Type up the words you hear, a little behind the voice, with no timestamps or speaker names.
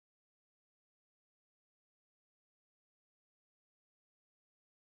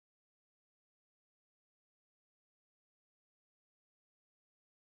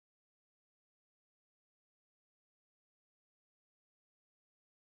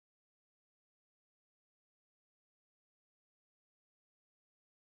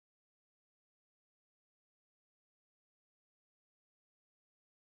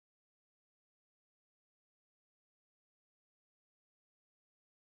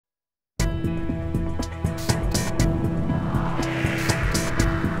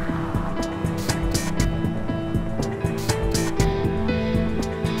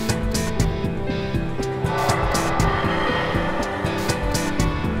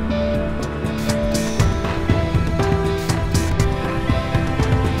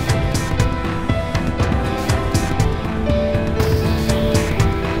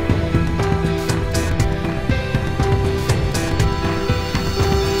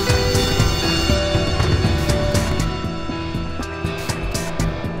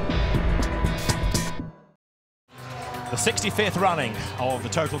65th running of the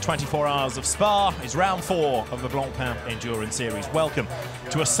total 24 hours of Spa is round 4 of the Blancpain Endurance Series. Welcome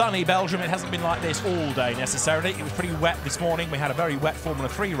to a sunny Belgium. It hasn't been like this all day necessarily. It was pretty wet this morning. We had a very wet Formula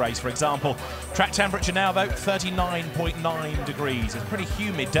 3 race, for example. Track temperature now, though, 39.9 degrees. It's a pretty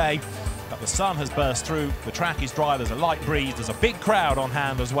humid day, but the sun has burst through. The track is dry. There's a light breeze. There's a big crowd on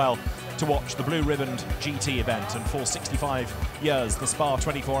hand as well to watch the blue-ribboned GT event. And for 65 years, the Spa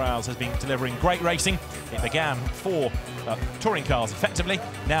 24 Hours has been delivering great racing. It began for touring cars, effectively,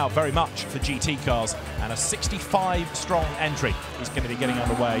 now very much for GT cars. And a 65-strong entry is going to be getting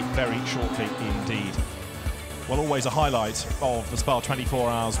underway very shortly indeed. Well, always a highlight of the Spa 24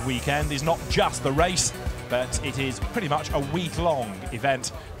 Hours weekend is not just the race, but it is pretty much a week-long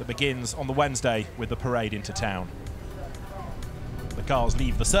event that begins on the Wednesday with the parade into town. The cars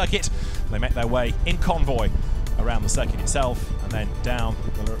leave the circuit, they make their way in convoy around the circuit itself and then down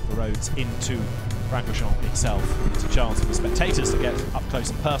the roads into Francorchamps itself. It's a chance for the spectators to get up close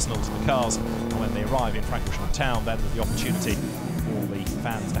and personal to the cars, and when they arrive in Francorchamps town, then there's the opportunity for the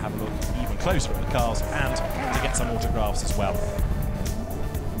fans to have a look even closer at the cars and to get some autographs as well.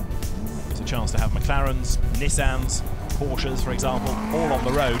 It's a chance to have McLarens, Nissans, Porsches, for example, all on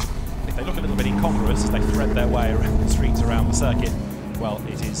the road. If they look a little bit incongruous as they thread their way around the streets around the circuit, well,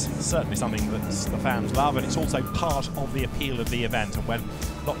 it is certainly something that the fans love, and it's also part of the appeal of the event. And when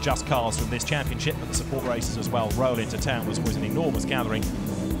not just cars from this championship, but the support races as well roll into town, there's always an enormous gathering.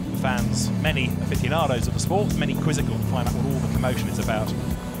 The fans, many aficionados of the sport, many quizzical to find out what all the commotion is about,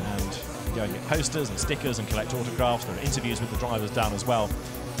 and go and get posters and stickers and collect autographs. There are interviews with the drivers done as well.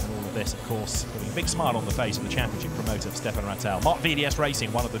 And all of this, of course, putting a big smile on the face of the championship promoter, Stefan Rattel. Marc VDS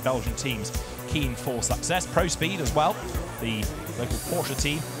Racing, one of the Belgian teams keen for success. Pro Speed as well, the local Porsche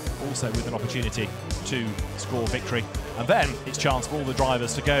team, also with an opportunity to score victory. And then it's chance for all the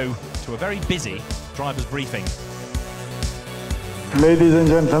drivers to go to a very busy drivers' briefing. Ladies and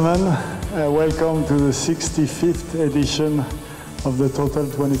gentlemen, welcome to the 65th edition of the Total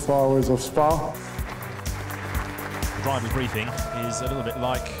 24 Hours of Spa. The drivers' briefing is a little bit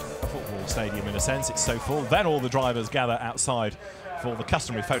like a football stadium in a sense. It's so full. Then all the drivers gather outside for the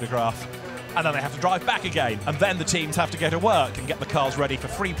customary photograph, and then they have to drive back again, and then the teams have to go to work and get the cars ready for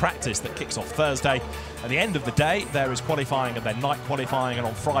free practice that kicks off Thursday. At the end of the day, there is qualifying and then night qualifying, and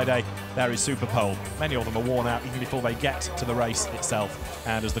on Friday there is Superpole. Many of them are worn out even before they get to the race itself.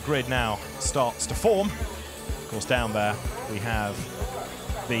 And as the grid now starts to form, of course down there we have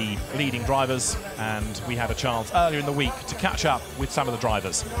the leading drivers, and we had a chance earlier in the week to catch up with some of the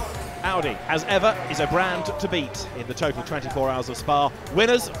drivers. Audi, as ever, is a brand to beat in the total 24 Hours of Spa.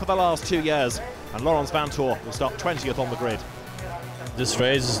 Winners for the last 2 years, and Laurens Vanthoor will start 20th on the grid. This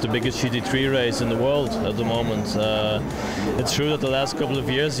race is the biggest GT3 race in the world at the moment. It's true that the last couple of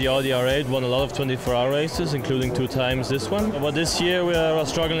years the Audi R8 won a lot of 24-hour races, including 2 times this one. But this year we are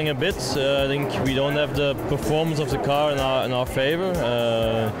struggling a bit. I think we don't have the performance of the car in our favor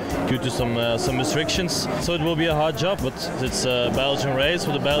due to some restrictions. So it will be a hard job, but it's a Belgian race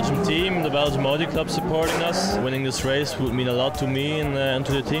with the Belgian team, the Belgian Audi Club supporting us. Winning this race would mean a lot to me and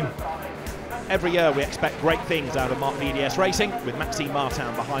to the team. Every year we expect great things out of Marc VDS Racing, with Maxime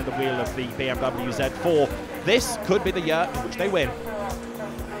Martin behind the wheel of the BMW Z4. This could be the year in which they win.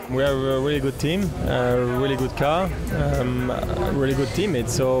 We have a really good team, a really good car, really good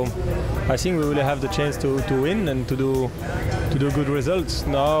teammates. So I think we will have the chance to win and to do good results.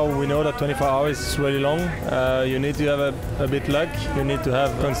 Now we know that 24 hours is really long. You need to have a bit luck. You need to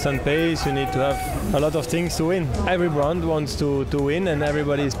have constant pace. You need to have a lot of things to win. Every brand wants to win, and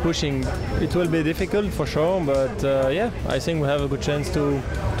everybody is pushing. It will be difficult for sure, but yeah, I think we have a good chance to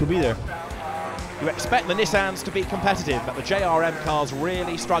be there. You expect the Nissans to be competitive, but the JRM cars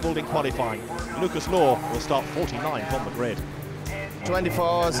really struggled in qualifying. Lucas Law will start 49th on the grid. 24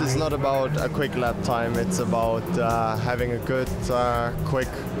 hours is not about a quick lap time, it's about having a good, quick,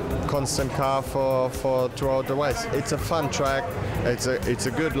 constant car for throughout the race. It's a fun track, it's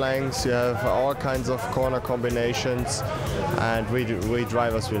a good length, you have all kinds of corner combinations, and we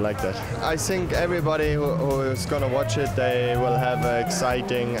drivers, we like that. I think everybody who is going to watch it, they will have an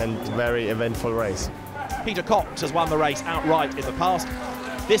exciting and very eventful race. Peter Cox has won the race outright in the past.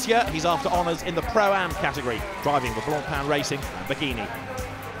 This year, he's after honours in the Pro-Am category, driving the Blancpain Racing Lamborghini.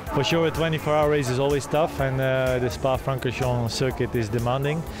 For sure, a 24-hour race is always tough, and the Spa-Francorchamps circuit is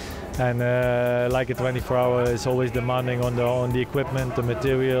demanding. And like a 24-hour is always demanding on the equipment, the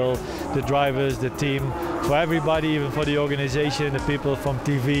material, the drivers, the team. For everybody, even for the organisation, the people from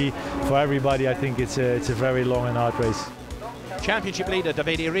TV, for everybody, I think it's a very long and hard race. Championship leader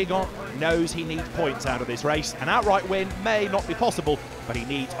Davide Rigon knows he needs points out of this race. An outright win may not be possible, but he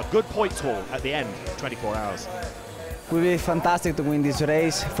needs a good points haul at the end of 24 hours. will be fantastic to win this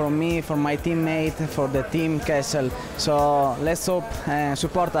race for me, for my teammate, for the team Kessel. So let's hope and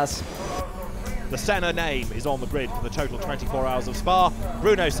support us. The Senna name is on the grid for the total 24 hours of Spa.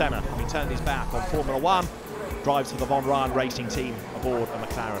 Bruno Senna, having turned his back on Formula One, drives for the Von Ryan racing team aboard a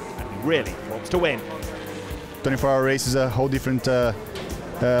McLaren, and he really wants to win. 24-hour race is a whole different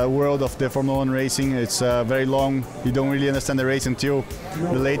world of the Formula One racing. It's very long. You don't really understand the race until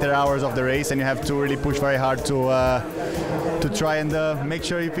the later hours of the race, and you have to really push very hard to try and make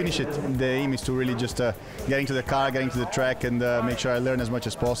sure you finish it. The aim is to really just get into the car, get into the track, and make sure I learn as much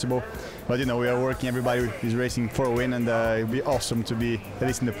as possible. But you know, we are working. Everybody is racing for a win, and it would be awesome to be at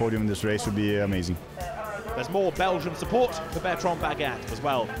least in the podium in this race. Would be amazing. There's more Belgian support for Bertrand Baguette as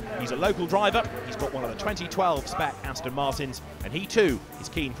well. He's a local driver, he's got one of the 2012 spec Aston Martins, and he too is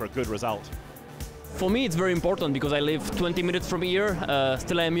keen for a good result. For me it's very important because I live 20 minutes from here,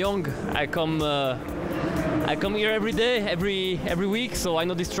 still I'm young, I come here every day, every week, so I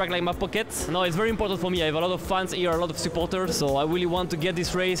know this track like my pocket. No, it's very important for me. I have a lot of fans here, a lot of supporters, so I really want to get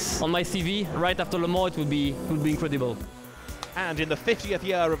this race on my CV right after Le Mans. It would be incredible. And in the 50th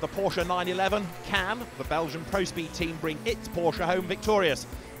year of the Porsche 911, can the Belgian Pro Speed team bring its Porsche home victorious?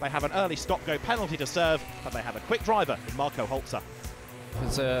 They have an early stop-go penalty to serve, but they have a quick driver in Marco Holzer.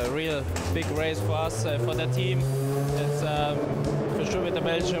 It's a real big race for us, for the team. It's for sure with the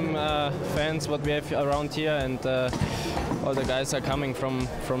Belgian fans what we have around here, and all the guys are coming from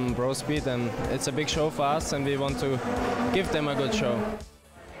Pro Speed, and it's a big show for us, and we want to give them a good show.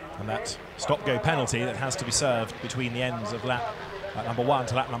 And that stop-go penalty that has to be served between the ends of lap number 1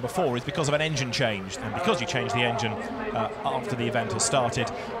 to lap number 4 is because of an engine change, and because you change the engine after the event has started,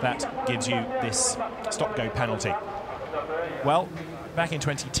 that gives you this stop-go penalty. Well, back in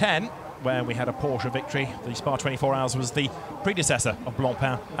 2010, where we had a Porsche victory, the Spa 24 Hours was the predecessor of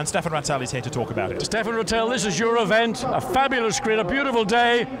Blancpain, and Stefan Rattel is here to talk about it. Stefan Rattel, this is your event, a fabulous grid, a beautiful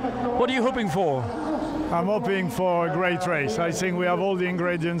day. What are you hoping for? I'm hoping for a great race. I think we have all the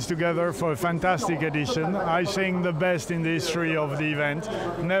ingredients together for a fantastic edition. I think the best in the history of the event.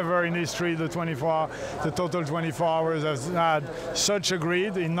 Never in history the total 24 hours has had such a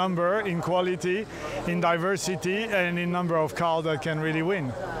grid in number, in quality, in diversity, and in number of cars that can really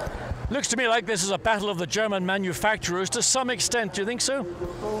win. Looks to me like this is a battle of the German manufacturers to some extent. Do you think so?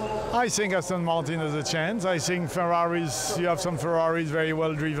 I think Aston Martin has a chance. I think Ferraris, you have some Ferraris very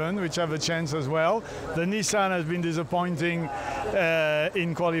well driven, which have a chance as well. The Nissan has been disappointing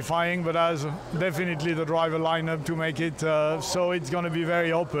in qualifying, but has definitely the driver lineup to make it. So it's going to be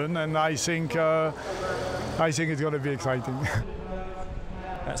very open, and I think it's going to be exciting.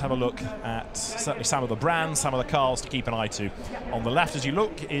 Let's have a look at certainly some of the brands, some of the cars to keep an eye to. On the left as you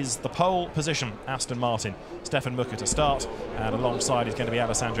look is the pole position, Aston Martin. Stefan Mucker to start, and alongside is going to be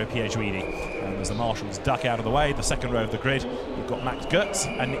Alessandro Piaguidi. And as the marshals duck out of the way, the second row of the grid, we've got Max Goetz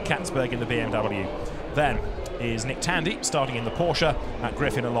and Nick Katzberg in the BMW. Then is Nick Tandy starting in the Porsche, Matt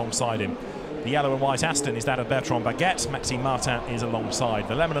Griffin alongside him. The yellow and white Aston is that of Bertrand Baguette. Maxime Martin is alongside.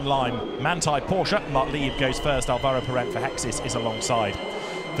 The lemon and lime Manthey Porsche, Mark Lieb goes first. Alvaro Parent for Hexis is alongside.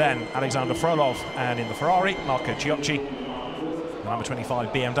 Then Alexander Frolov, and in the Ferrari, Marco Ciocci. The number 25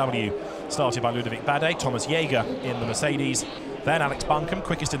 BMW, started by Ludovic Badet. Thomas Jaeger in the Mercedes. Then Alex Buncombe,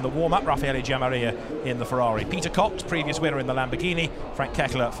 quickest in the warm-up. Raffaele Giammaria in the Ferrari. Peter Cox, previous winner in the Lamborghini. Frank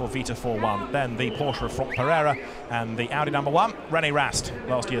Kekler for Vita 4-1. Then the Porsche of Franck Pereira, and the Audi number 1, René Rast,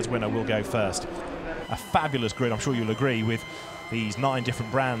 last year's winner, will go first. A fabulous grid, I'm sure you'll agree, with these 9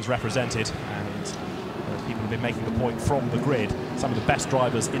 different brands represented, and people have been making the point from the grid, some of the best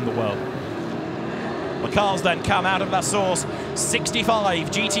drivers in the world. The cars then come out of La Source. 65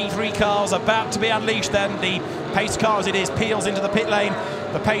 GT3 cars about to be unleashed then. The pace car as it is peels into the pit lane.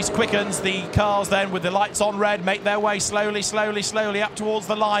 The pace quickens. The cars then with the lights on red make their way slowly, slowly, slowly up towards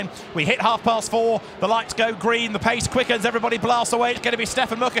the line. We hit 4:30. The lights go green. The pace quickens. Everybody blasts away. It's going to be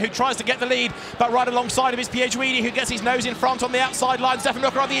Stefan Mucker who tries to get the lead, but right alongside of his Piaguidi, who gets his nose in front on the outside line. Stefan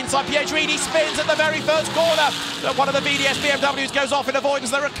Mucker on the inside. Piaguidi spins at the very first corner. One of the VDS BMWs goes off in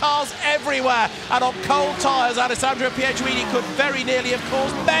avoidance. There are cars everywhere, and on cold tyres, Alessandro Piaguidi could very nearly have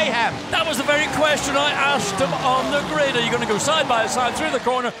caused mayhem. That was the very question I asked him on the grid. Are you going to go side by side through the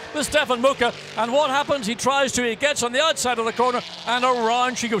corner with Stefan Mucker? And what happens? He tries to, he gets on the outside of the corner, and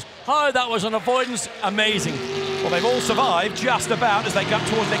around she goes. How that was an avoidance, amazing. Well, they've all survived just about as they got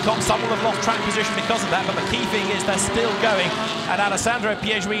towards Les Comps. Some will have lost track position because of that, but the key thing is they're still going, and Alessandro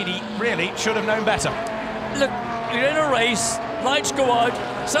Piaguidi really should have known better. Look, you're in a race, lights go out,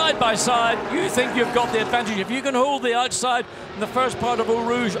 side by side, you think you've got the advantage. If you can hold the outside in the first part of Eau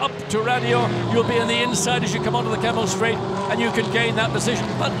Rouge up to Radio, you'll be on the inside as you come onto the Camel Straight, and you can gain that position.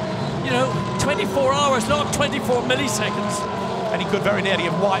 But you know, 24 hours, not 24 milliseconds. And he could very nearly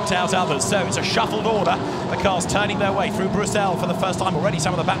have wiped out others. So it's a shuffled order. The cars turning their way through Bruxelles for the first time. Already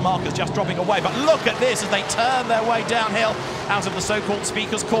some of the back markers just dropping away. But look at this as they turn their way downhill out of the so-called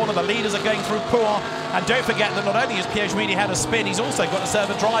Speaker's Corner. The leaders are going through Pouen. And don't forget that not only has Piège had a spin, he's also got to serve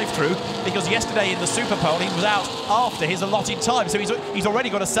a drive-through, because yesterday in the Super Pole he was out after his allotted time. So he's already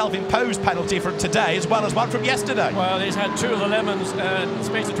got a self-imposed penalty from today as well as one from yesterday. Well, he's had 2 of the lemons in the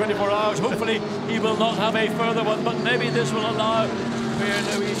space of 24 hours. Hopefully he will not have a further one, but maybe this will allow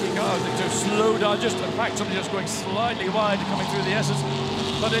Pierluigi cars to slow down. Just in fact, somebody just going slightly wide coming through the S's.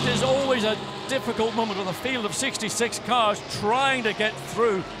 But it is always a difficult moment with a field of 66 cars trying to get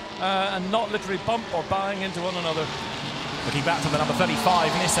through and not literally bump or bang into one another. Looking back to the number 35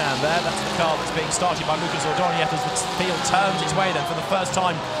 Nissan there, that's the car that's being started by Lucas Ordóñez as the field turns its way then for the first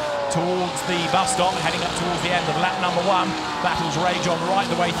time towards the bus stop, heading up towards the end of lap number 1. Battles rage on right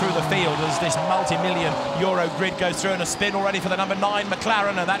the way through the field as this multi-million euro grid goes through, and a spin already for the number 9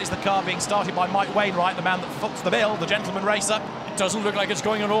 McLaren, and that is the car being started by Mike Wainwright, the man that foots the bill, the gentleman racer. It doesn't look like it's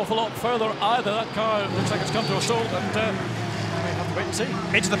going an awful lot further either. That car looks like it's come to a stall, and we have to wait and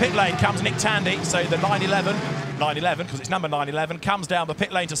see. Into the pit lane comes Nick Tandy, so the 911 because it's number 911, comes down the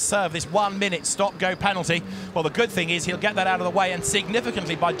pit lane to serve this 1 minute stop-go penalty. Well, the good thing is he'll get that out of the way, and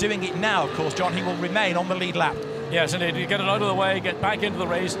significantly by doing it now, of course, John, he will remain on the lead lap. Yes, indeed. You get it out of the way, get back into the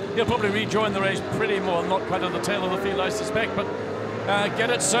race. He'll probably rejoin the race pretty more, not quite at the tail of the field, I suspect, but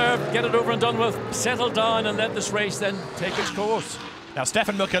get it served, get it over and done with, settle down and let this race then take its course. Now,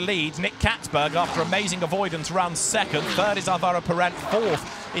 Stefan Mucker leads. Nick Katzberg, after amazing avoidance, runs second. Third is Alvaro Parent.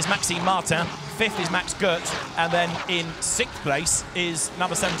 Fourth is Maxime Martin. Fifth is Max Goetz. And then in 6th place is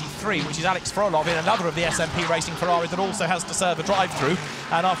number 73, which is Alex Frolov in another of the SMP Racing Ferraris that also has to serve a drive-through.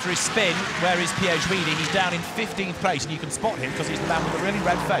 And after his spin, where is Piège? He's down in 15th place, and you can spot him because he's the man with a really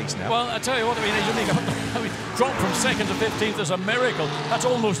red face now. Well, I tell you what, I mean, drop from 2nd to 15th is a miracle. That's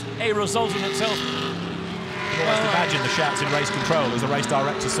almost a result in itself. You can almost imagine the shouts in race control as the race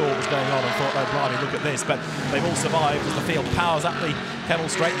director saw what was going on and thought, oh blimey, look at this. But they've all survived as the field powers up the Kennel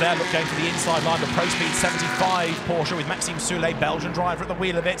Straight there. Look, going for the inside line, the Pro Speed 75 Porsche with Maxime Soulet, Belgian driver, at the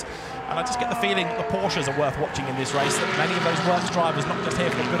wheel of it. And I just get the feeling that the Porsches are worth watching in this race, that many of those works drivers not just here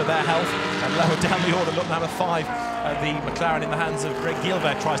for the good of their health. And lower down the order, look, number 5, the McLaren in the hands of Greg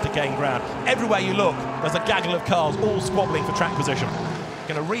Gilbert tries to gain ground. Everywhere you look, there's a gaggle of cars all squabbling for track position.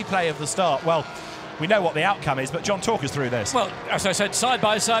 Going to replay of the start. Well, we know what the outcome is, but John, talk us through this. Well, as I said, side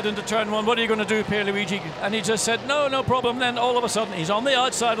by side into turn 1, what are you going to do, Pierluigi? And he just said, no problem. Then all of a sudden, he's on the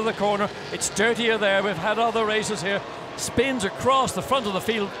outside of the corner. It's dirtier there. We've had other races here. Spins across the front of the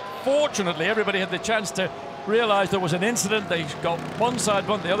field. Fortunately, everybody had the chance to realise there was an incident. They got one side,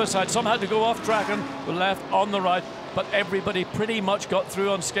 one the other side. Some had to go off track and were left on the right, but everybody pretty much got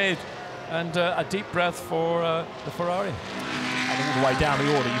through unscathed. And a deep breath for the Ferrari. And all the way down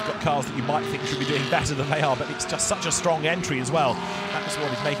the order, you've got cars that you might think should be doing better than they are, but it's just such a strong entry as well. That's what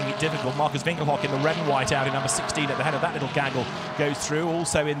is making it difficult. Marcus Winkelhock in the red and white Audi, number 16 at the head of that little gaggle, goes through.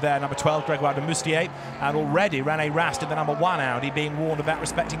 Also in there, number 12, Gregoire de Moustier, and already René Rast in the number 1 Audi being warned about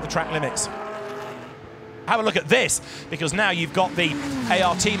respecting the track limits. Have a look at this, because now you've got the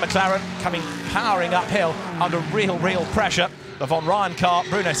ART McLaren coming powering uphill under real pressure. The Von Ryan car,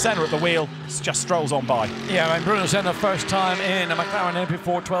 Bruno Senna at the wheel, just strolls on by. Yeah, I mean, Bruno Senna first time in a McLaren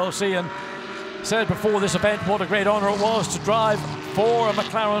MP412C, and said before this event what a great honour it was to drive for a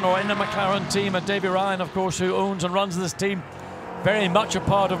McLaren or in a McLaren team. And Davy Ryan, of course, who owns and runs this team, very much a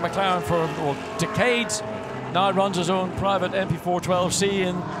part of McLaren for decades. Now runs his own private MP412C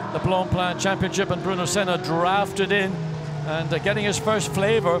in the Blancpain Championship, and Bruno Senna drafted in and getting his first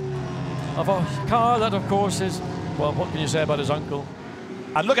flavour of a car that, of course, is, well, what can you say about his uncle?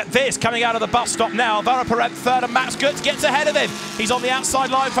 And look at this, coming out of the bus stop now. Alvaro Parent third, and Max Goetz gets ahead of him. He's on the outside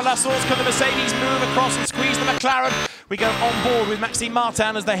line for La Source. Can the Mercedes move across and squeeze the McLaren? We go on board with Maxime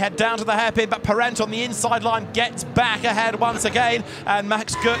Martin as they head down to the hairpin, but Parent on the inside line gets back ahead once again, and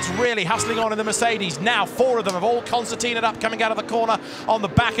Max Goetz really hustling on in the Mercedes. Now 4 of them have all concertinaed up, coming out of the corner. On the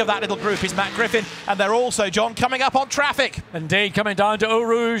back of that little group is Matt Griffin, and they're also, John, coming up on traffic. Indeed, coming down to Eau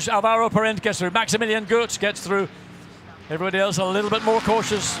Rouge, Alvaro Parent gets through, Maximilian Goetz gets through. Everybody else a little bit more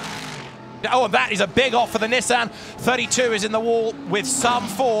cautious. Oh, and that is a big off for the Nissan. 32 is in the wall with some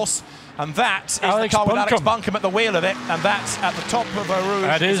force. And that is the car with Alex Buncombe at the wheel of it, and that's at the top of Eau Rouge.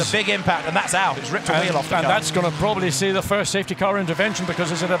 That is a big impact, and that's out. It's ripped a wheel off the car. And that's going to probably see the first safety car intervention,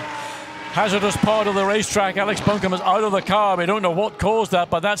 because it's at a hazardous part of the racetrack. Alex Buncombe is out of the car. We don't know what caused that,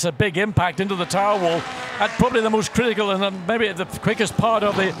 but that's a big impact into the tower wall. At probably the most critical and maybe the quickest part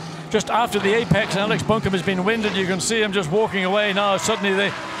of the, just after the apex. And Alex Buncombe has been winded. You can see him just walking away now.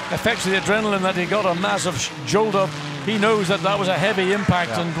 Suddenly affects the adrenaline that he got a massive jolt of. He knows that that was a heavy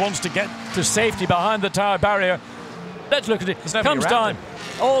impact and wants to get to safety behind the tyre barrier. Let's look at it. Comes down,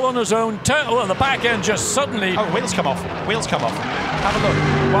 all on his own. Well, the back end just suddenly... Oh, wheels come off. Wheels come off. Have a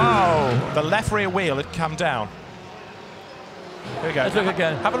look. Wow. The left rear wheel had come down. Here we go. Let's look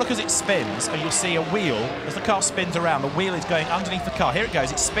again. Have a look as it spins, and you'll see a wheel. As the car spins around, the wheel is going underneath the car. Here it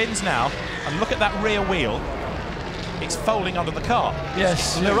goes. It spins now, and look at that rear wheel. It's folding under the car.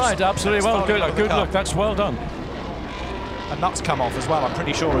 Yes, you're right. Absolutely. Well, good look. That's well done. A nut's come off as well, I'm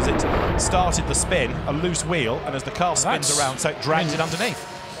pretty sure, as it started the spin, a loose wheel, and as the car spins around, so it drags it underneath.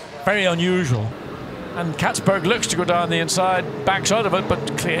 Very unusual. And Katzberg looks to go down the inside, backs out of it,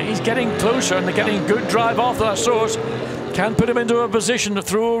 but clear, he's getting closer and they're getting good drive off that source. Can put him into a position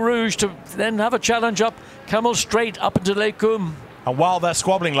through Eau Rouge to then have a challenge up, Camel straight up into Les Combes. And while they're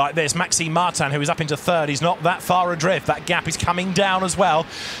squabbling like this, Maxime Martin, who is up into third, he's not that far adrift. That gap is coming down as well,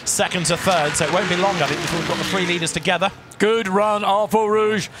 second to third, so it won't be long, I think, before we've got the three leaders together. Good run off Eau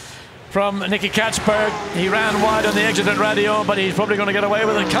Rouge from Nicky Katzberg. He ran wide on the exit at Radio, but he's probably going to get away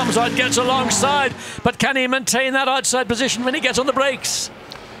with it. Comes out, gets alongside, but can he maintain that outside position when he gets on the brakes?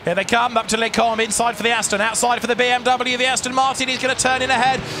 Here they come, up to Les Combes, inside for the Aston, outside for the BMW, the Aston Martin. He's going to turn in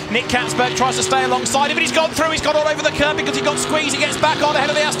ahead. Nick Katzberg tries to stay alongside him, but he's gone through. He's gone all over the curb because he got squeezed. He gets back on ahead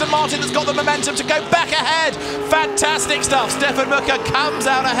of the Aston Martin that's got the momentum to go back ahead. Fantastic stuff. Stefan Mucker comes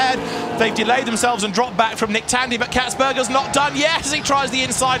out ahead. They've delayed themselves and dropped back from Nick Tandy, but Katzberger's not done yet as he tries the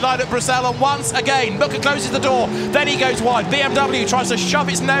inside line at Bruxelles. And once again, Mucker closes the door. Then he goes wide. BMW tries to shove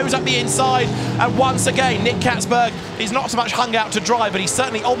its nose up the inside. And once again, Nick Katzberg is not so much hung out to dry, but he's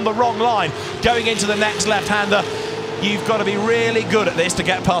certainly on the wrong line going into the next left-hander. You've got to be really good at this to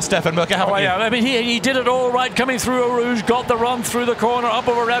get past Stefan Mucker, haven't you? Yeah, I mean, he did it all right, coming through Eau Rouge, got the run through the corner, up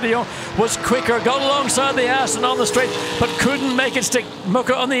over Radio, was quicker, got alongside the Aston on the straight, but couldn't make it stick.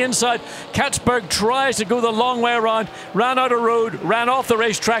 Mucker on the inside. Katzberg tries to go the long way around, ran out of road, ran off the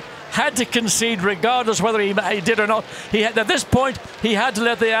racetrack, had to concede regardless whether he did or not. At this point, he had to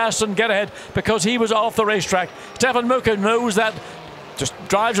let the Aston get ahead because he was off the racetrack. Stefan Mucker knows that, just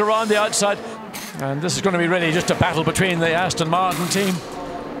drives around the outside. And this is going to be really just a battle between the Aston Martin team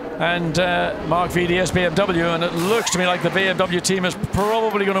and Mark VDS BMW, and it looks to me like the BMW team is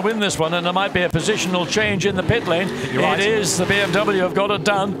probably going to win this one, and there might be a positional change in the pit lane. It is the BMW have got it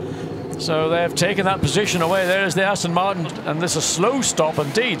done, so they've taken that position away. There's the Aston Martin, and this is a slow stop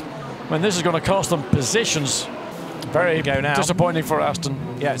indeed, when this is going to cost them positions. Very disappointing for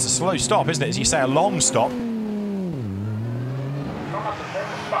Aston. Yeah, it's a slow stop, isn't it? As you say, a long stop.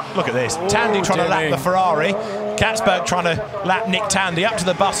 Look at this. Tandy trying to lap the Ferrari. Katzberg trying to lap Nick Tandy. Up to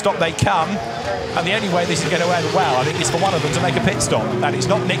the bus stop they come. And the only way this is going to end well, I think, is for one of them to make a pit stop. And it's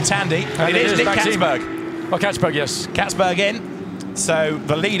not Nick Tandy. And it is Nick Katzberg. Oh, Katzberg, yes. Katzberg in. So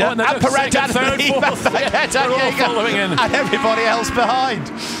the leader. And Perret, third, fourth. They're all following in. And everybody else behind.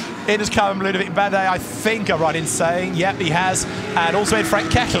 In has come Ludovic Bade, I think I'm right in saying. Yep, he has. And also in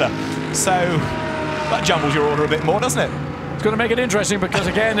Frank Keckler. So that jumbles your order a bit more, doesn't it? It's going to make it interesting because,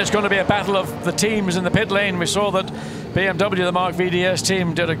 again, it's going to be a battle of the teams in the pit lane. We saw that BMW, the Mark VDS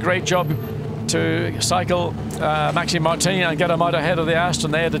team, did a great job to cycle Maxime Martin and get him out ahead of the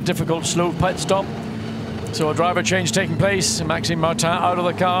Aston. They had a difficult, slow pit stop. So a driver change taking place. Maxime Martin out of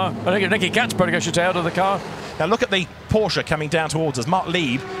the car. Nicky Katzberg, I should say, out of the car. Now look at the Porsche coming down towards us. Mark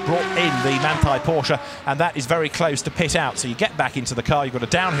Lieb brought in the Manthey Porsche, and that is very close to pit out. So you get back into the car, you've got a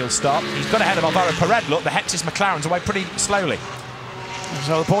downhill start. He's got ahead of Alvaro Perret. Look, the Hexis McLaren's away pretty slowly.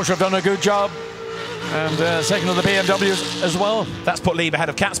 So the Porsche have done a good job. And second of the BMWs as well. That's put Lieb ahead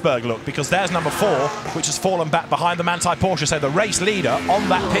of Katzberg, look, because there's number 4, which has fallen back behind the Manthey Porsche. So the race leader on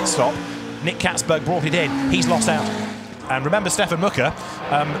that pit stop, Nick Katzberg, brought it in. He's lost out. And remember Stefan Mucker,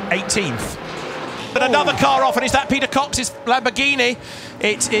 18th. But another car off, and is that Peter Cox's Lamborghini?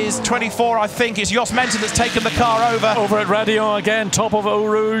 It is 24, I think. It's Jos Menton that's taken the car over. Over at Radio again, top of Eau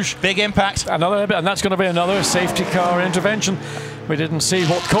Rouge. Big impact. And that's going to be another safety car intervention. We didn't see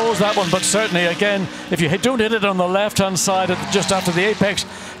what caused that one, but certainly, again, if you don't hit it on the left-hand side just after the apex,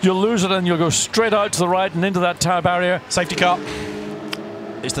 you'll lose it and you'll go straight out to the right and into that tyre barrier. Safety car.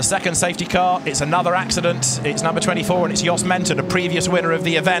 It's the second safety car. It's another accident. It's number 24, and it's Jos Menton, a previous winner of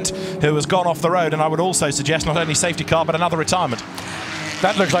the event, who has gone off the road. And I would also suggest not only safety car, but another retirement.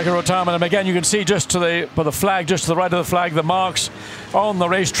 That looks like a retirement. And again, you can see just to the flag, just to the right of the flag, the marks on the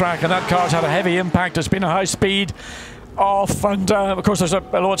racetrack. And that car's had a heavy impact. It's been a high speed off, and of course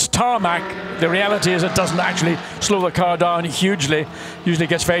although it's tarmac, the reality is it doesn't actually slow the car down hugely. Usually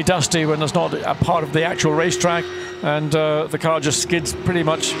gets very dusty when it's not a part of the actual racetrack, and the car just skids pretty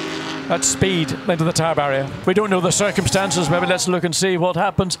much at speed into the tire barrier. We don't know the circumstances. Maybe let's look and see what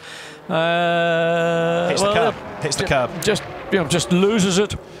happens. Hits the curb. Hits the curb. Just loses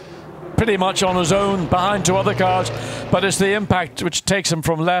it pretty much on his own behind two other cars, but it's the impact which takes him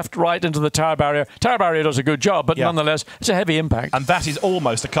from left, right into the tire barrier. Tire barrier does a good job, but nonetheless, it's a heavy impact. And that is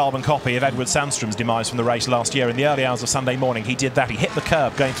almost a carbon copy of Edward Sandstrom's demise from the race last year. In the early hours of Sunday morning, he did that. He hit the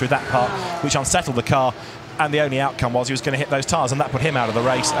curb going through that part, which unsettled the car, and the only outcome was he was going to hit those tyres, and that put him out of the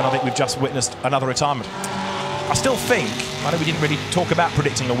race, and I think we've just witnessed another retirement. I still think, I know we didn't really talk about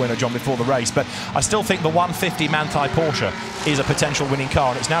predicting a winner, John, before the race, but I still think the 150 Manthey Porsche is a potential winning car,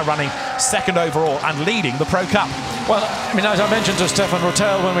 and it's now running second overall and leading the Pro Cup. Well, I mean, as I mentioned to Stefan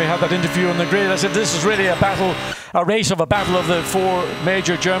Rotell when we had that interview on the grid, I said this is really a race of the four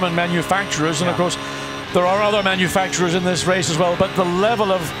major German manufacturers, and of course there are other manufacturers in this race as well, but the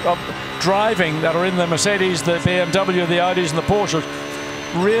level of driving that are in the Mercedes, the BMW, the Audis and the Porsches,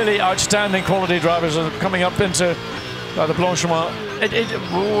 really outstanding quality drivers are coming up into the Blancpain.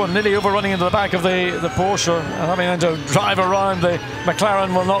 Nearly overrunning into the back of the Porsche and having to drive around the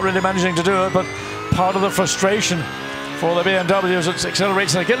McLaren. Well, not really managing to do it, but part of the frustration for the BMW as it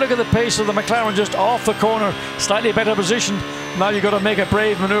accelerates. And again, look at the pace of the McLaren just off the corner, slightly better position. Now you've got to make a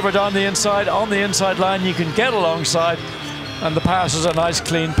brave maneuver down the inside. On the inside line, you can get alongside, and the pass is a nice,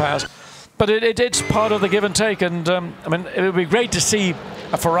 clean pass. But it's part of the give and take, and I mean, it would be great to see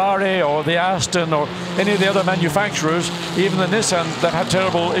a Ferrari or the Aston or any of the other manufacturers, even the Nissan that had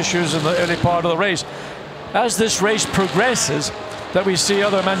terrible issues in the early part of the race. As this race progresses, that we see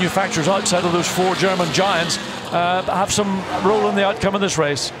other manufacturers outside of those four German giants have some role in the outcome of this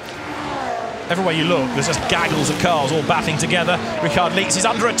race. Everywhere you look, there's just gaggles of cars all batting together. Ricard Leitz is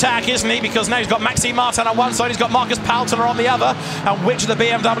under attack, isn't he? Because now he's got Maxime Martin on one side, he's got Marcus Paltner on the other. And which of the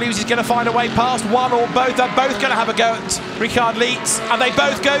BMWs is going to find a way past? One or both? They're both going to have a go at Ricard Leitz, and they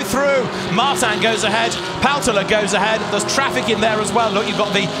both go through. Martin goes ahead, Paltner goes ahead. There's traffic in there as well. Look, you've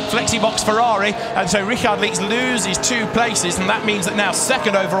got the Flexibox Ferrari, and so Ricard Leitz loses 2 places, and that means that now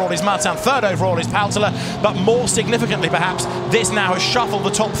second overall is Martin, third overall is Paltner. But more significantly, perhaps, this now has shuffled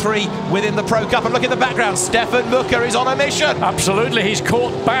the top 3 within the Pro Cup. And look in the background, Stefan Mucker is on a mission. Absolutely, he's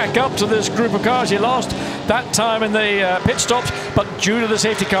caught back up to this group of cars. He lost that time in the pit stops, but due to the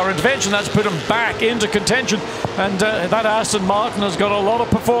safety car intervention, that's put him back into contention. And that Aston Martin has got a lot of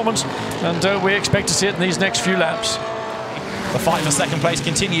performance, and we expect to see it in these next few laps. The fight for second place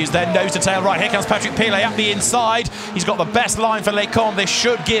continues, then nose to tail right. Here comes Patrick Pilet up the inside. He's got the best line for Lecombe. This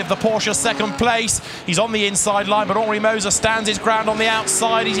should give the Porsche second place. He's on the inside line, but Henri Moser stands his ground on the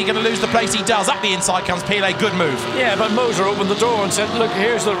outside. Is he going to lose the place? He does. Up the inside comes Pilet. Good move. Yeah, but Moser opened the door and said, look,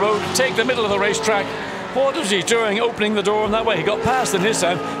 here's the road. Take the middle of the racetrack. What is he doing, opening the door in that way? He got past the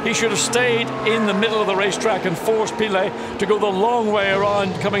Nissan. He should have stayed in the middle of the racetrack and forced Pilet to go the long way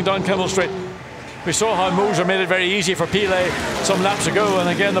around coming down Kemmel Straight. We saw how Moser made it very easy for Pilet some laps ago, and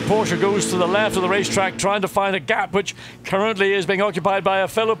again the Porsche goes to the left of the racetrack trying to find a gap which currently is being occupied by a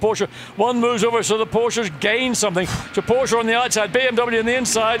fellow Porsche. One moves over so the Porsches gain something. So Porsche on the outside, BMW on the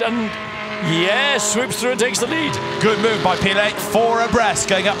inside, and yes, swoops through and takes the lead. Good move by Pilet, 4 abreast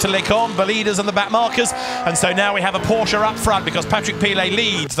going up to Lecombe, the leaders and the back markers. And so now we have a Porsche up front because Patrick Pilet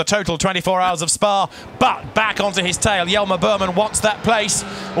leads the total 24 hours of Spa, but back onto his tail. Jelmer Berman wants that place.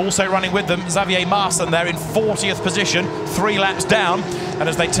 Also running with them, Xavier Marsan there in 40th position, 3 laps down. And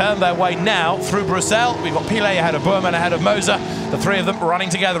as they turn their way now through Bruxelles, we've got Pilet ahead of Berman, ahead of Moser. The 3 of them running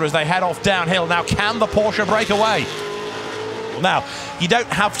together as they head off downhill. Now, can the Porsche break away? Now, you don't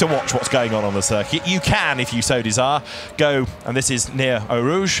have to watch what's going on the circuit. You can, if you so desire, go, and this is near Eau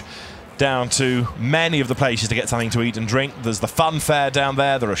Rouge, down to many of the places to get something to eat and drink. There's the fun fair down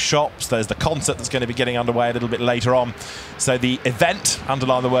there, there are shops, there's the concert that's going to be getting underway a little bit later on. So the event,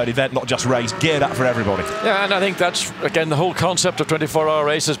 underline the word event, not just race, geared up for everybody. Yeah, and I think that's, again, the whole concept of 24-hour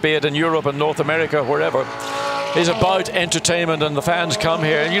races, be it in Europe and North America, wherever, is about entertainment, and the fans come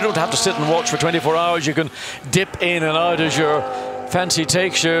here. And you don't have to sit and watch for 24 hours. You can dip in and out as your fancy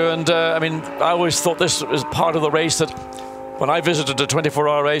takes you. And I mean, I always thought this was part of the race that, when I visited a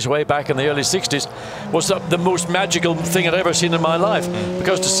 24-hour race way back in the early 60s, was the most magical thing I'd ever seen in my life.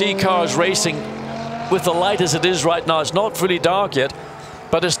 Because to see cars racing with the light as it is right now, it's not fully dark yet,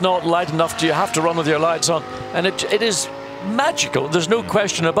 but it's not light enough to, you have to run with your lights on. And it is magical, there's no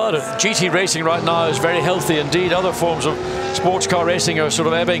question about it. GT racing right now is very healthy indeed. Other forms of sports car racing are sort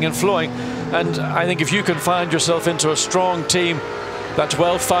of ebbing and flowing, and I think if you can find yourself into a strong team that's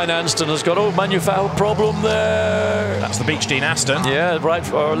well financed and has got a manufacturing problem there. That's the Beech Dean Aston. Yeah, right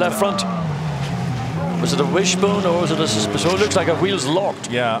or left front. Was it a wishbone or was it a... So it looks like a wheel's locked.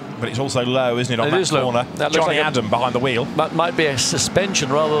 Yeah, but it's also low, isn't it, on It that is low. corner? That looks Johnny like Adam behind the wheel. That might be a suspension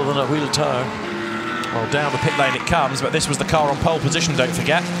rather than a wheel tyre. Well, down the pit lane it comes, but this was the car on pole position, don't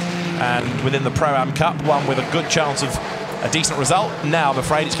forget. And within the Pro-Am Cup, one with a good chance of a decent result. Now, I'm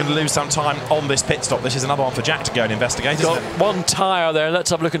afraid it's going to lose some time on this pit stop. This is another one for Jack to go and investigate, isn't it? One tyre there. Let's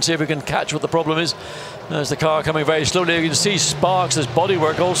have a look and see if we can catch what the problem is. There's the car coming very slowly. You can see sparks. His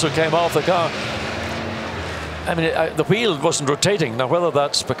bodywork also came off the car. I mean, the wheel wasn't rotating. Now, whether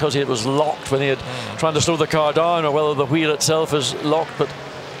that's because it was locked when he had trying to slow the car down, or whether the wheel itself is locked, but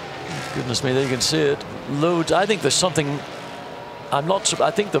goodness me, there you can see it. Loads. I think there's something. I'm not.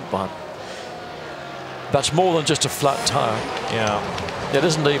 I think that one. That's more than just a flat tyre. Yeah. It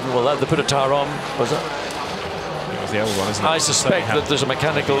isn't even. Well, they put a tyre on. Was it? It was the old one, isn't it? I suspect that there's a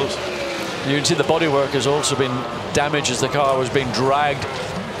mechanical. You can see the bodywork has also been damaged as the car was being dragged.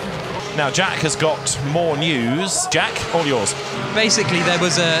 Now, Jack has got more news. Jack, all yours. Basically, there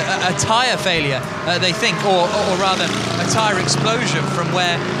was a tyre failure, they think, or rather a tyre explosion from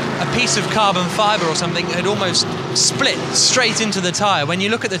where a piece of carbon fibre or something had almost split straight into the tyre. When you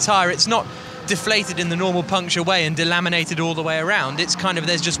look at the tyre, it's not deflated in the normal puncture way and delaminated all the way around. It's kind of,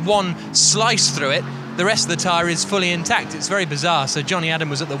 there's just one slice through it. The rest of the tyre is fully intact. It's very bizarre. So Johnny Adam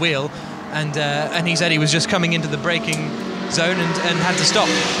was at the wheel, and he said he was just coming into the braking zone and had to stop.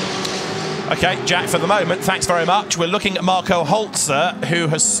 OK, Jack, for the moment, thanks very much. We're looking at Marco Holzer, who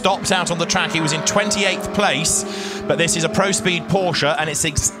has stopped out on the track. He was in 28th place, but this is a pro-speed Porsche, and it's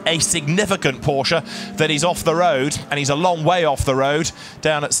a significant Porsche that he's off the road, and he's a long way off the road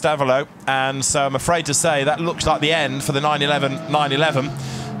down at Stavelot. And so I'm afraid to say that looks like the end for the 911.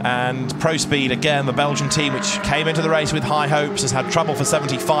 And Pro Speed, again, the Belgian team, which came into the race with high hopes, has had trouble for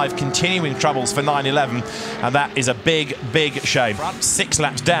 75, continuing troubles for 911, and that is a big, big shame. 6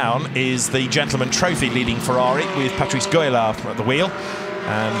 laps down is the Gentleman Trophy leading Ferrari with Patrice Goyard at the wheel,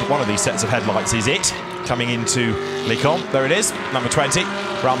 and one of these sets of headlights is it, coming into Les Combes. There it is, number 20,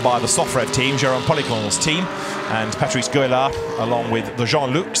 run by the Sofrev team, Jérôme Policon's team, and Patrice Goyard, along with the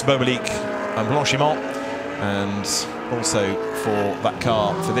Jean-Lucs, Beaubelic and Blanchiment, and also for that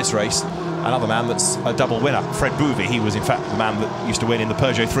car for this race, another man that's a double winner, Fred Bouvy. He was in fact the man that used to win in the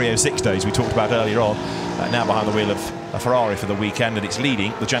Peugeot 306 days we talked about earlier on, now behind the wheel of a Ferrari for the weekend, and it's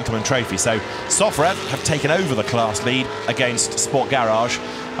leading the Gentleman Trophy. So Sofrev have taken over the class lead against Sport Garage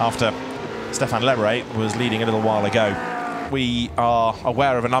after Stéphane Leray was leading a little while ago. We are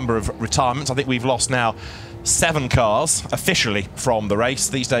aware of a number of retirements. I think we've lost now 7 cars officially from the race.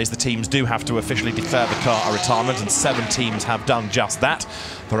 These days the teams do have to officially declare the car a retirement, and 7 teams have done just that.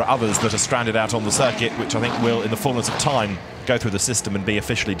 There are others that are stranded out on the circuit, which I think will, in the fullness of time, go through the system and be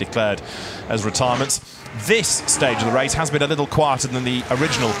officially declared as retirements. This stage of the race has been a little quieter than the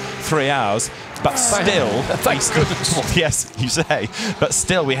original 3 hours, but still... Thank goodness. Well, yes, you say. But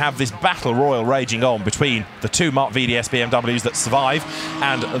still, we have this battle royal raging on between the 2 Mark VDS BMWs that survive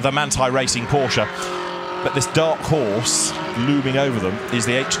and the Manthey Racing Porsche. But this dark horse looming over them is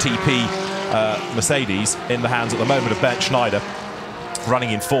the HTP Mercedes, in the hands at the moment of Bernd Schneider, running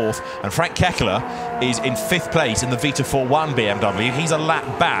in 4th. And Frank Kekler is in 5th place in the Vita 4.1 BMW. He's a lap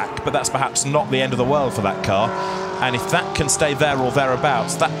back, but that's perhaps not the end of the world for that car. And if that can stay there or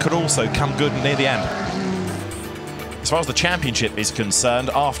thereabouts, that could also come good near the end. As far as the championship is concerned,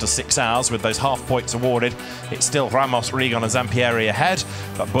 after 6 hours with those half points awarded, it's still Ramos, Rigon and Zampieri ahead,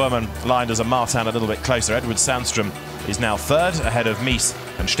 but Boerman, Leinders and Martin a little bit closer. Edward Sandstrom is now 3rd, ahead of Mies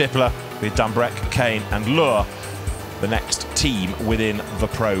and Stippler, with Dumbreck, Kane and Luhr, the next team within the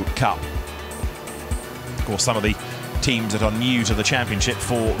Pro Cup. Of course, some of the teams that are new to the championship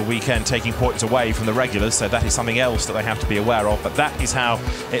for the weekend taking points away from the regulars, so that is something else that they have to be aware of. But that is how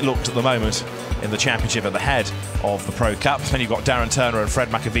it looked at the moment in the championship at the head of the Pro Cup. Then you've got Darren Turner and Fred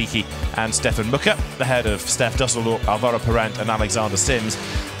Makovici and Stefan Mucker, the head of Steph Dusseldorf, Alvaro Parent and Alexander Sims.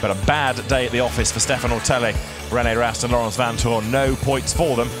 But a bad day at the office for Stefan Ortelli, René Rast and Laurens Vanthoor. No points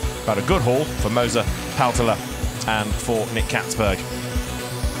for them, but a good haul for Moser Paltela and for Nick Katzberg.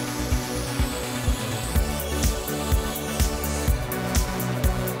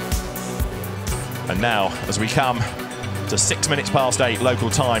 And now, as we come to 6 minutes past 8 local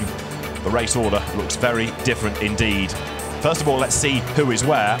time, the race order looks very different indeed. First of all, let's see who is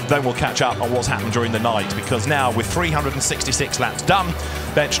where, then we'll catch up on what's happened during the night, because now with 366 laps done,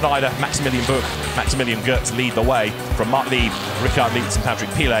 Bernd Schneider, Maximilian Buch, Maximilian Goetz lead the way from Mark Lieb, Richard Lietz and Patrick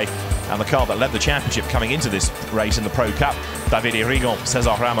Pilet, and the car that led the championship coming into this race in the Pro Cup, Davide Rigon,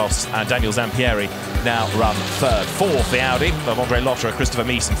 César Ramos and Daniel Zampieri now run 3rd. 4th, the Audi of André Lotterer, Christopher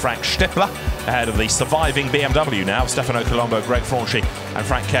Mies and Frank Stippler, ahead of the surviving BMW now, Stefano Colombo, Greg Franchi and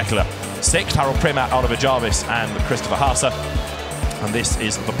Frank Kekler. 6th, Harold Primat, Oliver Jarvis and Christopher Haase. And this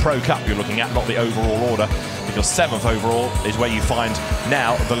is the Pro Cup you're looking at, not the overall order, because 7th overall is where you find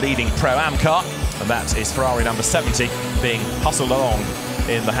now the leading Pro-Am car, and that is Ferrari number 70 being hustled along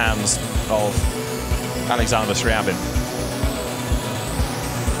in the hands of Alexander Scriabin.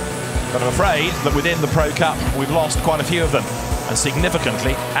 But I'm afraid that within the Pro Cup we've lost quite a few of them, and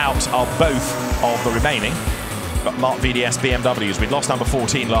significantly out are both of the remaining Mark VDS BMWs. We'd lost number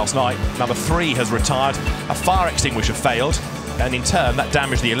 14 last night, number 3 has retired, a fire extinguisher failed, and in turn that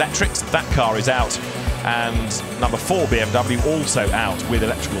damaged the electrics. That car is out, and number 4 BMW also out with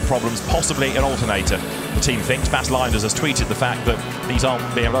electrical problems, possibly an alternator, the team thinks. Bas Linders has tweeted the fact that these aren't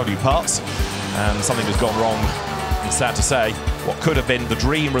BMW parts and something has gone wrong. It's sad to say, what could have been the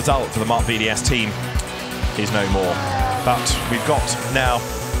dream result for the Mark VDS team is no more. But we've got now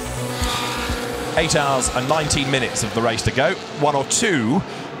 8 hours and 19 minutes of the race to go. 1 or 2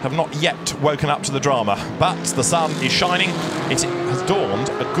 have not yet woken up to the drama, but the sun is shining. It has dawned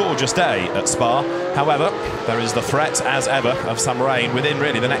a gorgeous day at Spa. However, there is the threat, as ever, of some rain within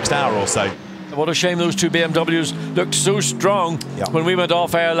really the next hour or so. What a shame those 2 BMWs looked so strong when we went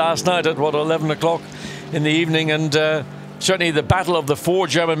off air last night at, what, 11 o'clock in the evening, and certainly the battle of the 4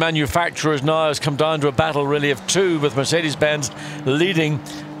 German manufacturers now has come down to a battle really of 2, with Mercedes-Benz leading,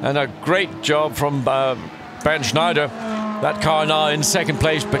 and a great job from Bernd Schneider. That car now in 2nd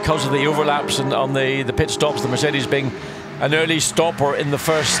place because of the overlaps and on the pit stops, the Mercedes being an early stopper in the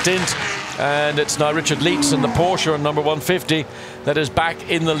first stint. And it's now Richard Lietz and the Porsche on number 150 that is back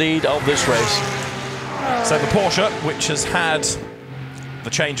in the lead of this race. So the Porsche, which has had the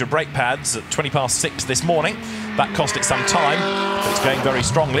change of brake pads at 6:20 this morning, that cost it some time, but it's going very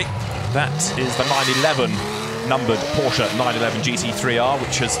strongly. That is the 911 numbered Porsche 911 GT3R,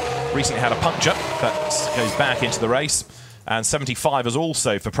 which has recently had a puncture that goes back into the race. And 75 has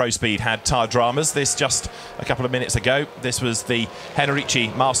also, for Pro Speed, had tyre dramas. This just a couple of minutes ago. This was the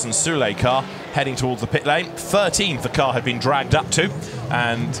Henrici Marson Soule car heading towards the pit lane. 13th the car had been dragged up to,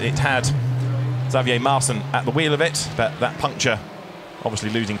 and it had Xavier Marson at the wheel of it, but that puncture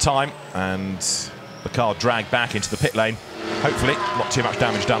obviously losing time, and the car dragged back into the pit lane. Hopefully not too much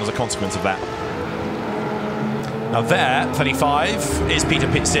damage done as a consequence of that. Now there, 35, is Peter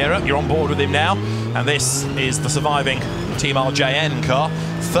Pitzera. You're on board with him now, and this is the surviving Team RJN car,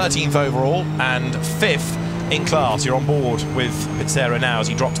 13th overall and 5th in class. You're on board with Pitzera now as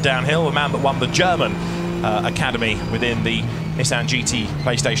he drops downhill, the man that won the German Academy within the Nissan GT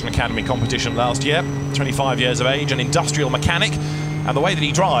PlayStation Academy competition last year. 25 years of age, an industrial mechanic, and the way that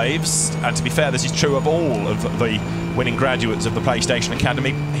he drives, and to be fair, this is true of all of the winning graduates of the PlayStation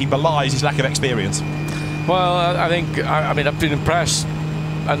Academy, he belies his lack of experience. Well, I think, I mean, I've been impressed,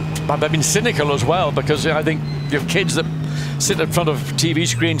 and I've been cynical as well, because I think you have kids that sit in front of TV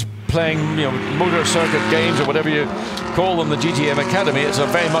screens playing, you know, motor circuit games or whatever you call them, the GTM Academy. It's a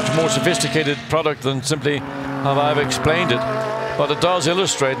very much more sophisticated product than simply how I've explained it. But it does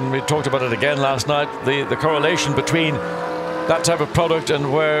illustrate, and we talked about it again last night, the correlation between that type of product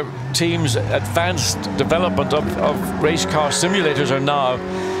and where teams' advanced development of race car simulators are now.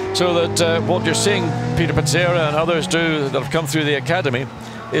 So that what you're seeing Peter Pitzera and others do that have come through the academy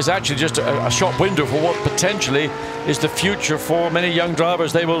is actually just a shop window for what potentially is the future for many young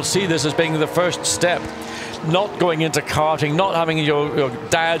drivers. They will see this as being the first step, not going into karting, not having your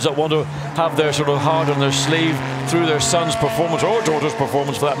dads that want to have their sort of heart on their sleeve through their son's performance, or daughter's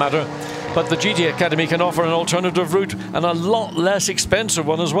performance for that matter. But the GT Academy can offer an alternative route, and a lot less expensive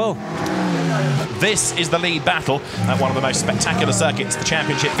one as well. This is the lead battle at one of the most spectacular circuits the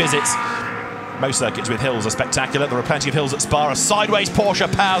championship visits. Most circuits with hills are spectacular. There are plenty of hills at Spa. A sideways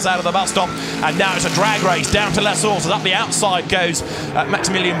Porsche powers out of the bus stop, and now it's a drag race down to Les Sources. Up the outside goes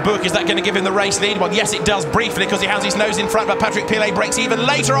Maximilian Buch. Is that going to give him the race lead? Well, yes, it does briefly, because he has his nose in front, but Patrick Pilet breaks even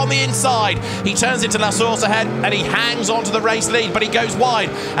later on the inside. He turns into Les Sources ahead, and he hangs on to the race lead, but he goes wide.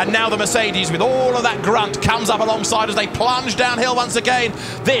 And now the Mercedes, with all of that grunt, comes up alongside as they plunge downhill once again.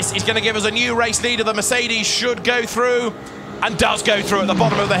 This is going to give us a new race leader. The Mercedes should go through, and does go through at the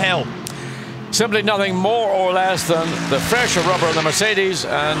bottom of the hill. Simply nothing more or less than the fresher rubber on the Mercedes,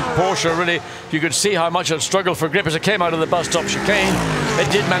 and Porsche really, you could see how much it struggled for grip as it came out of the bus stop chicane. It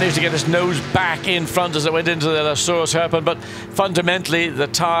did manage to get its nose back in front as it went into the Les Sources hairpin, but fundamentally the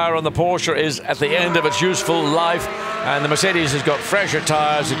tyre on the Porsche is at the end of its useful life, and the Mercedes has got fresher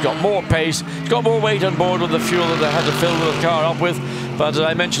tyres, it's got more pace, it's got more weight on board with the fuel that they had to fill the car up with. But as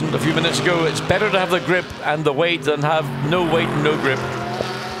I mentioned a few minutes ago, it's better to have the grip and the weight than have no weight and no grip.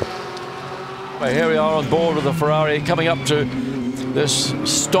 Here we are on board with the Ferrari, coming up to this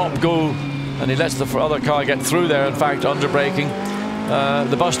stop-go, and he lets the other car get through there, in fact, under braking.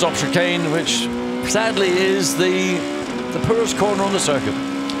 the bus stop chicane, which sadly is the poorest corner on the circuit.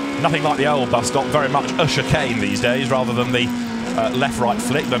 Nothing like the old bus stop, very much a chicane these days, rather than the left-right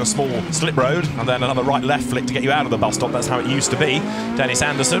flick, then a small slip road, and then another right-left flick to get you out of the bus stop. That's how it used to be. Dennis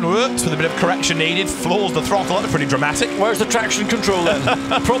Anderson, whoops, with a bit of correction needed, floors the throttle. That's pretty dramatic. Where's the traction control then?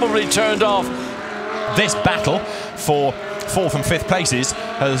 Probably turned off. This battle for 4th and 5th places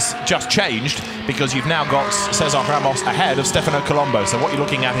has just changed because you've now got Cesar Ramos ahead of Stefano Colombo. So what you're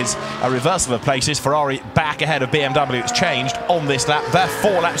looking at is a reversal of places. Ferrari back ahead of BMW. It's changed on this lap. They're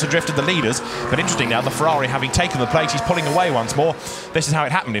 4 laps adrift of the leaders. But interesting now, the Ferrari having taken the place, he's pulling away once more. This is how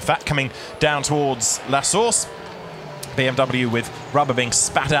it happened, in fact, coming down towards La Source. BMW with rubber being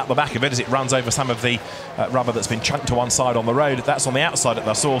spat out the back of it as it runs over some of the rubber that's been chunked to one side on the road. That's on the outside at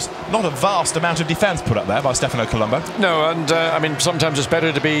La Source. Not a vast amount of defence put up there by Stefano Colombo. No, and I mean, sometimes it's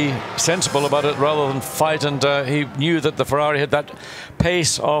better to be sensible about it rather than fight, and he knew that the Ferrari had that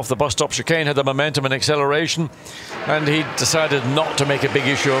pace off the bus stop chicane, had the momentum and acceleration, and he decided not to make a big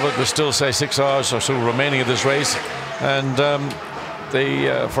issue of it. There's still, say, 6 hours or so remaining of this race, and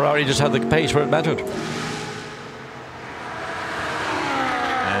the Ferrari just had the pace where it mattered.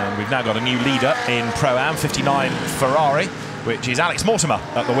 We've now got a new leader in Pro-Am, 59 Ferrari, which is Alex Mortimer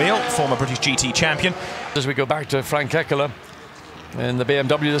at the wheel, former British GT champion. As we go back to Frank Eckeler in the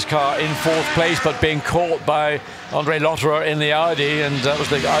BMW, this car in 4th place, but being caught by Andre Lotterer in the Audi, and that was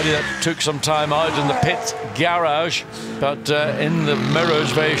the Audi that took some time out in the pit garage, but in the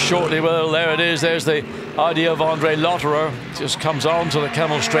mirrors very shortly, well, there it is, there's the Audi of Andre Lotterer, just comes on to the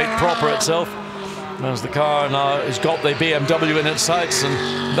Camel Straight proper itself. As the car now has got the BMW in its sights,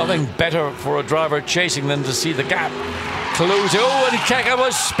 and nothing better for a driver chasing than to see the gap close. Oh, and Keke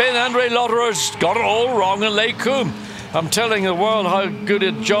was spin. Andre Lotterer's got it all wrong in Les Combes. I'm telling the world how good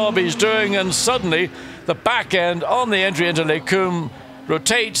a job he's doing, and suddenly the back end on the entry into Les Combes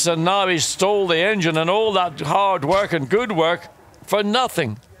rotates, and now he's stole the engine, and all that hard work and good work for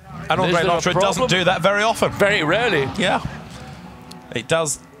nothing. And Andre Lotterer doesn't do that very often. Very rarely. Yeah. It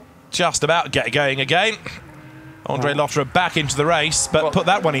does just about get going again. Andre Lotterer back into the race, but put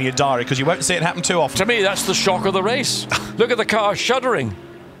that one in your diary because you won't see it happen too often. To me, that's the shock of the race. Look at the car shuddering.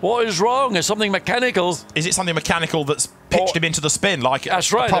 What is wrong? Is something mechanical? Is it something mechanical that's pitched him into the spin? Like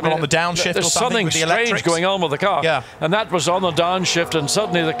that's right. A problem on the downshift there's or something with the strange electrics? going on with the car. Yeah. And that was on the downshift, and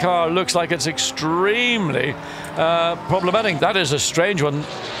suddenly the car looks like it's extremely problematic. That is a strange one.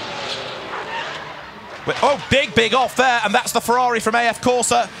 Oh, big off there, and that's the Ferrari from AF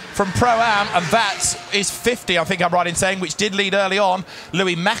Corsa from Pro-Am, and that is 50, I think I'm right in saying, which did lead early on.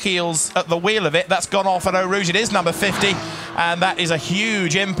 Louis Machiel's at the wheel of it. That's gone off at Eau Rouge. It is number 50, and that is a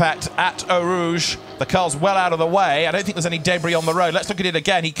huge impact at Eau Rouge. The car's well out of the way. I don't think there's any debris on the road. Let's look at it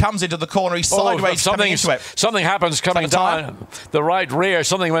again. He comes into the corner. He's sideways coming into it. Something happens coming down the right rear.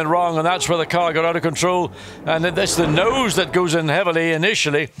 Something went wrong, and that's where the car got out of control. And it's the nose that goes in heavily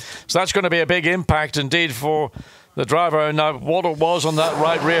initially. So that's going to be a big impact indeed for the driver. Now, what it was on that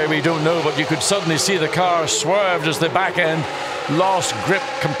right rear, we don't know, but you could suddenly see the car swerved as the back end lost grip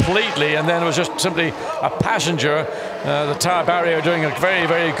completely, and then it was just simply a passenger. The tyre barrier doing a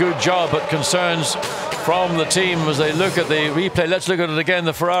very good job, but concerns from the team as they look at the replay. Let's look at it again.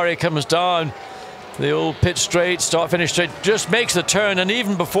 The Ferrari comes down the old pit straight, start finish straight, just makes the turn, and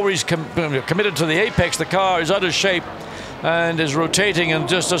even before he's committed to the apex, the car is out of shape and is rotating and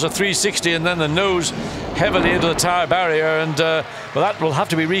just does a 360, and then the nose heavily into the tyre barrier, and well, that will have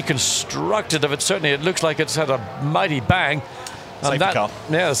to be reconstructed. If it certainly, it looks like it's had a mighty bang. And safety car.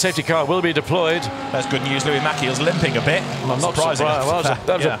 Yeah, the safety car will be deployed. That's good news. Louis Machiel's limping a bit. I'm not surprised. Well,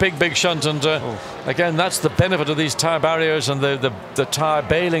 that was a big shunt, and again, that's the benefit of these tyre barriers and the tyre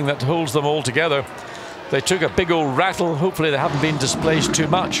baling that holds them all together. They took a big old rattle. Hopefully they haven't been displaced too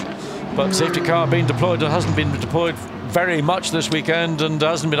much, but safety car being deployed. It hasn't been deployed very much this weekend and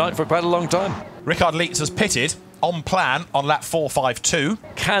hasn't been out for quite a long time. Ricard Leitz has pitted on plan on lap 452.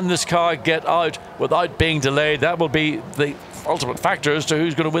 Can this car get out without being delayed? That will be the ultimate factor as to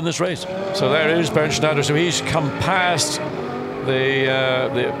who's going to win this race. So there is Bernd Schneider. So he's come past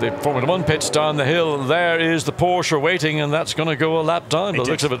the Formula 1 pits down the hill. There is the Porsche waiting, and that's going to go a lap down. By the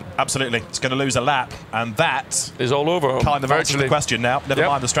looks of it, absolutely, it's going to lose a lap, and that is all over. Kind of answers the question now. Never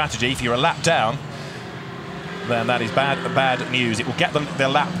mind the strategy. If you're a lap down, then that is bad news. It will get the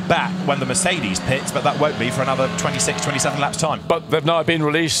lap back when the Mercedes pits, but that won't be for another 26, 27 laps time. But they've now been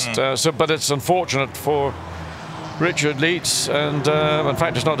released, but it's unfortunate for Richard Leitz, and in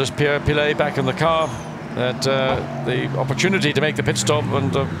fact it's not just Pierre Pilet back in the car, that the opportunity to make the pit stop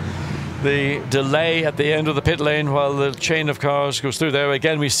and the delay at the end of the pit lane while the chain of cars goes through there.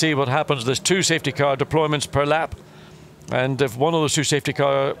 Again, we see what happens. There's 2 safety car deployments per lap, And if one of those two safety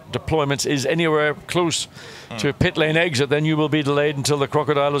car deployments is anywhere close to a pit lane exit, then you will be delayed until the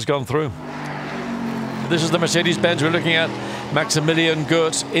crocodile has gone through. This is the Mercedes-Benz we're looking at. Maximilian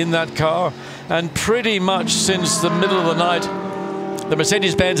Goetz in that car. And pretty much since the middle of the night, the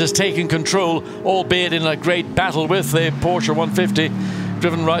Mercedes-Benz has taken control, albeit in a great battle with the Porsche 150,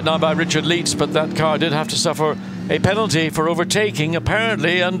 driven right now by Richard Leitz, but that car did have to suffer a penalty for overtaking,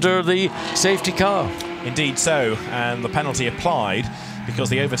 apparently under the safety car. Indeed so, and the penalty applied because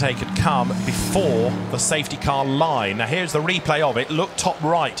the overtake had come before the safety car line. Now here's the replay of it. Look top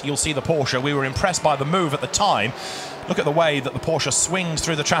right, you'll see the Porsche. We were impressed by the move at the time. Look at the way that the Porsche swings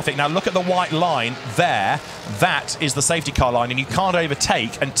through the traffic. Now look at the white line there. That is the safety car line, and you can't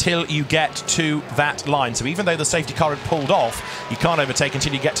overtake until you get to that line. So even though the safety car had pulled off, you can't overtake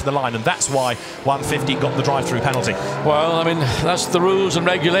until you get to the line, and that's why 150 got the drive-through penalty. Well, I mean, that's the rules and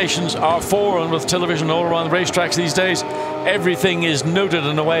regulations are for, and with television all around the racetracks these days, everything is noted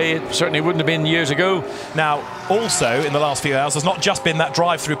in a way it certainly wouldn't have been years ago. Now, also, in the last few hours, there's not just been that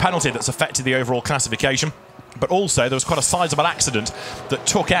drive-through penalty that's affected the overall classification, but also there was quite a sizable accident that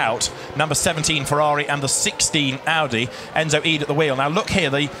took out number 17 Ferrari and the 16 Audi, Enzo Ede at the wheel. Now look here,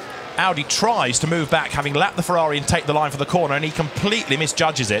 the Audi tries to move back, having lapped the Ferrari and take the line for the corner, and he completely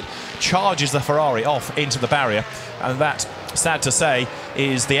misjudges it, charges the Ferrari off into the barrier, and that, sad to say,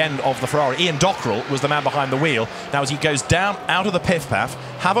 is the end of the Ferrari. Ian Dockrell was the man behind the wheel. Now as he goes down out of the pit path,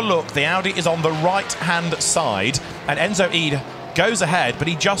 have a look, the Audi is on the right-hand side, and Enzo Ede goes ahead, but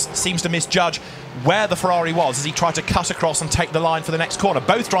he just seems to misjudge where the Ferrari was as he tried to cut across and take the line for the next corner.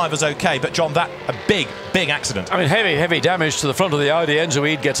 Both drivers okay, but John, that a big accident. I mean, heavy damage to the front of the Audi. Enzo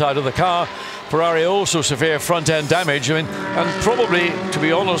Ede gets out of the car. Ferrari also severe front-end damage. I mean, and probably, to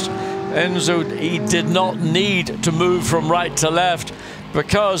be honest, Enzo Ede did not need to move from right to left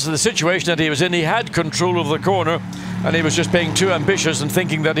because of the situation that he was in. He had control of the corner, and he was just being too ambitious and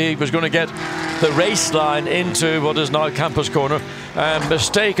thinking that he was going to get the race line into what is now Campus Corner. A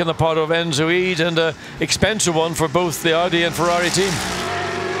mistake on the part of Enzo Ede, and an expensive one for both the Audi and Ferrari team.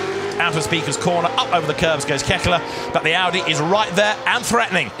 Out of Speaker's corner, up over the curves goes Kekler, but the Audi is right there and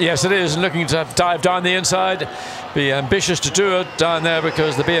threatening. Yes, it is, looking to dive down the inside, be ambitious to do it down there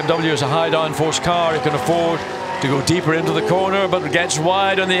because the BMW is a high downforce car. It can afford to go deeper into the corner, but gets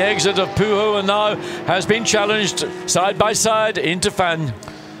wide on the exit of Pujo, and now has been challenged side by side into Fan.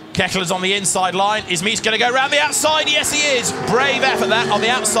 Kekler's on the inside line. Is Mies going to go around the outside? Yes, he is. Brave effort that on the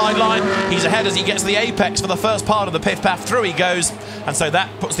outside line. He's ahead as he gets to the apex for the first part of the pit path. Through he goes, and so that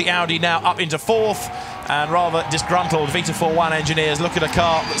puts the Audi now up into fourth, and rather disgruntled Vita 4-1 engineers look at a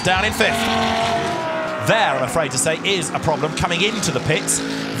car that's down in fifth. There, I'm afraid to say, is a problem coming into the pits.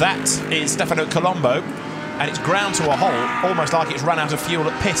 That is Stefano Colombo, and it's ground to a halt, almost like it's run out of fuel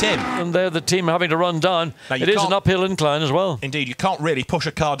at pit in. And they're the team having to run down. It is an uphill incline as well. Indeed, you can't really push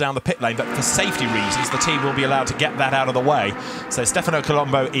a car down the pit lane, but for safety reasons, the team will be allowed to get that out of the way. So Stefano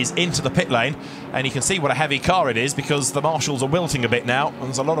Colombo is into the pit lane, and you can see what a heavy car it is because the marshals are wilting a bit now, and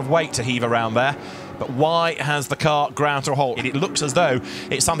there's a lot of weight to heave around there. But why has the car ground to a halt? It looks as though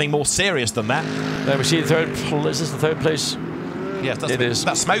it's something more serious than that. There we see the third. Is this the third place? Yes, it is.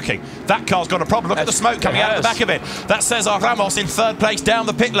 That's smoking. That car's got a problem. Look at the smoke coming out of the back of it. That's Cesar Ramos in third place down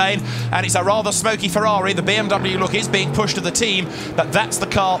the pit lane, and it's a rather smoky Ferrari. The BMW look is being pushed to the team, but that's the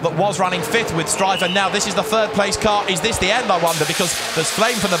car that was running fifth with Strife, and now this is the third place car. Is this the end, I wonder, because there's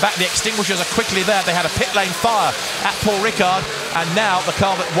flame from the back. The extinguishers are quickly there. They had a pit lane fire at Paul Ricard, and now the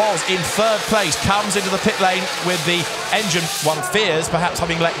car that was in third place comes into the pit lane with the engine, one fears, perhaps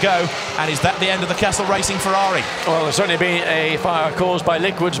having let go. And is that the end of the Kessel Racing Ferrari? Well, there's certainly been a fire caused by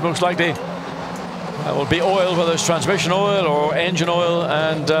liquids, most likely. That will be oil, whether it's transmission oil or engine oil,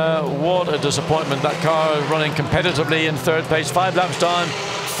 and what a disappointment. That car running competitively in third place, 5 laps down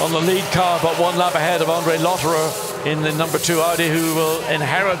on the lead car, but 1 lap ahead of Andre Lotterer in the number 2 Audi, who will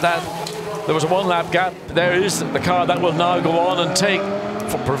inherit that. There was a 1 lap gap. There is the car that will now go on and take,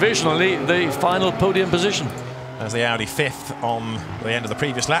 provisionally, the final podium position. As the Audi fifth on the end of the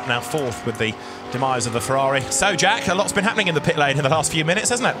previous lap, now fourth with the demise of the Ferrari. So, Jack, a lot's been happening in the pit lane in the last few minutes,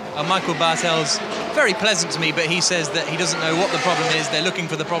 hasn't it? Michael Bartel's very pleasant to me, but he says that he doesn't know what the problem is. They're looking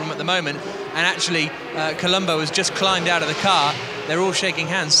for the problem at the moment. And actually, Colombo has just climbed out of the car. They're all shaking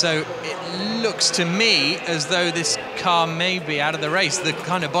hands. So it looks to me as though this car may be out of the race, the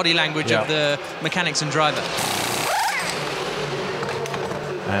kind of body language of the mechanics and driver.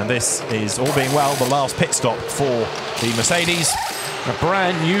 And this is all being well the last pit stop for the Mercedes. A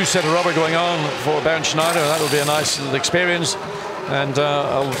brand new set of rubber going on for Bernd Schneider. That'll be a nice little experience. And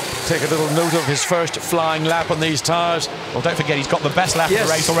I'll take a little note of his first flying lap on these tyres. Well, don't forget, he's got the best lap in the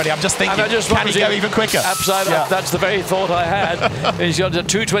race already. I'm just thinking, can he go even quicker? Upside up, that's the very thought I had. He's got a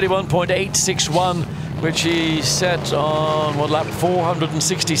 2:21.861, which he set on, what, lap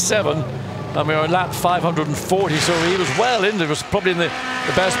 467. And we were on lap 540, so he was well in. It was probably in the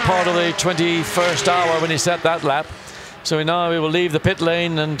best part of the 21st hour when he set that lap. So now we will leave the pit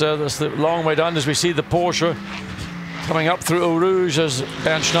lane, and that's the long way down as we see the Porsche coming up through Eau Rouge, as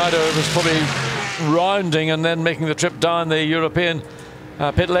Bernd Schneider was probably rounding and then making the trip down the European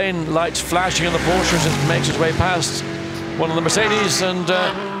pit lane. Lights flashing on the Porsche as it makes its way past one of the Mercedes, and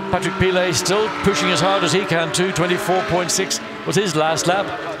Patrick Pilet still pushing as hard as he can too. 24.6 was his last lap.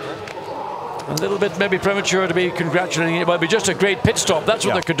 A little bit maybe premature to be congratulating it. It might be just a great pit stop. That's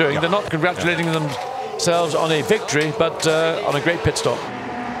what they're doing. They're not congratulating themselves on a victory, but on a great pit stop.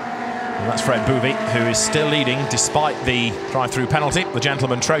 And that's Fred Bouvi, who is still leading despite the drive-through penalty, the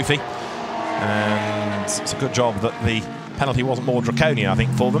Gentleman Trophy. And it's a good job that the penalty wasn't more draconian, I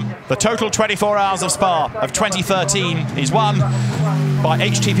think, for them. The total 24 hours of Spa of 2013 is won by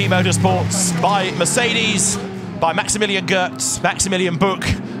HTP Motorsports, by Mercedes, by Maximilian Goetz, Maximilian Buch,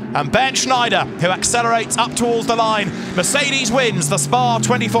 and Bernd Schneider, who accelerates up towards the line. Mercedes wins the Spa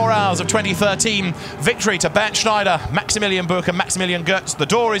 24 hours of 2013. Victory to Bernd Schneider, Maximilian Buch and Maximilian Goetz. The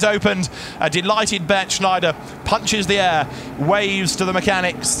door is opened. A delighted Bernd Schneider punches the air, waves to the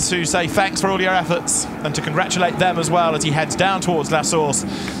mechanics to say thanks for all your efforts and to congratulate them as well as he heads down towards La Source.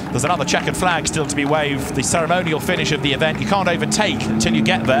 There's another checkered flag still to be waved. The ceremonial finish of the event you can't overtake until you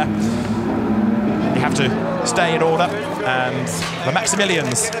get there. You have to stay in order, and the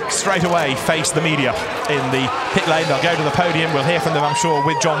Maximilians straight away face the media in the pit lane. They'll go to the podium. We'll hear from them, I'm sure,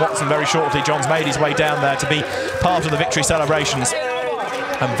 with John Watson very shortly. John's made his way down there to be part of the victory celebrations.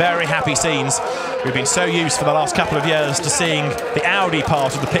 And very happy scenes. We've been so used for the last couple of years to seeing the Audi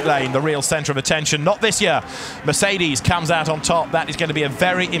part of the pit lane, the real centre of attention. Not this year. Mercedes comes out on top. That is going to be a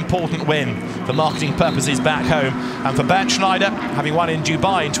very important win for marketing purposes back home. And for Bernd Schneider, having won in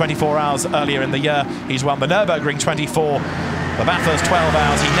Dubai in 24 hours earlier in the year, he's won the Nürburgring 24, the Bathurst 12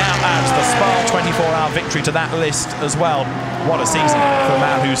 hours. He now adds the Spa 24-hour victory to that list as well. What a season for a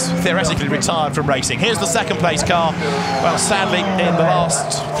man who's theoretically retired from racing. Here's the second place car. Well, sadly, in the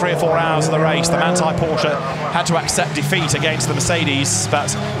last 3 or 4 hours of the race, the Manthey Porsche had to accept defeat against the Mercedes,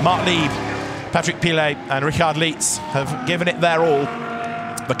 but Marc Lieb, Patrick Pilet and Richard Lietz have given it their all.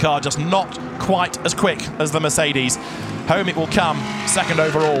 The car just not quite as quick as the Mercedes. Home it will come, second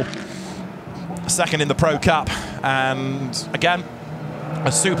overall, second in the Pro Cup, and again,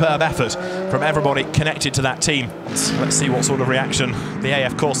 a superb effort from everybody connected to that team. Let's see what sort of reaction the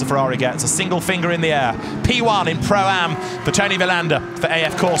AF Corsa Ferrari gets. A single finger in the air. P1 in Pro-Am for Tony Villander for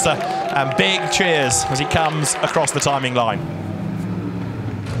AF Corsa, and big cheers as he comes across the timing line.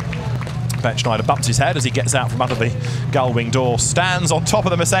 Bernd Schneider bumps his head as he gets out from under the gull-wing door, stands on top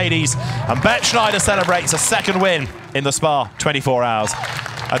of the Mercedes, and Bernd Schneider celebrates a second win in the Spa 24 hours.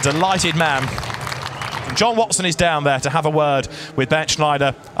 A delighted man. John Watson is down there to have a word with Bernd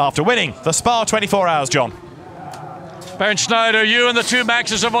Schneider after winning the Spa 24 hours, John. Bernd Schneider, you and the two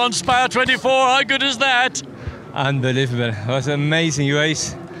Maxes have won Spa 24. How good is that? Unbelievable. It was an amazing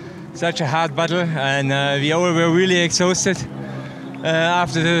race. Such a hard battle, and we all were really exhausted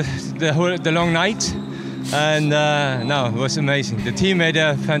after the long night. And no, it was amazing. The team made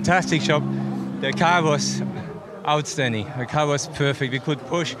a fantastic job. The car was outstanding. The car was perfect. We could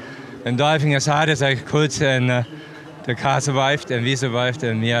push and driving as hard as I could, and the car survived and we survived,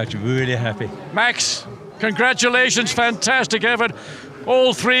 and we are really happy. Max, congratulations, fantastic effort.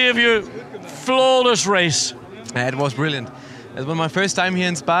 All three of you, flawless race. It was brilliant. It was my first time here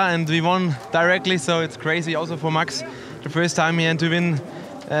in Spa and we won directly, so it's crazy also for Max. The first time here and to win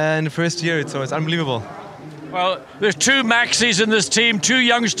in the first year, so it's unbelievable. Well, there's two Maxis in this team, two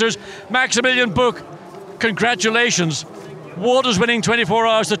youngsters. Maximilian Buch, congratulations. What does winning 24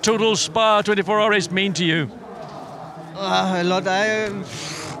 hours, the total Spa 24-hour race, mean to you? A lot. I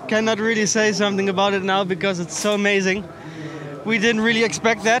cannot really say something about it now because it's so amazing. We didn't really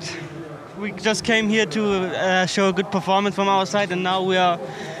expect that. We just came here to show a good performance from our side, and now we are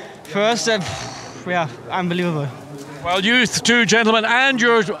first. Yeah, unbelievable. Well, you two gentlemen and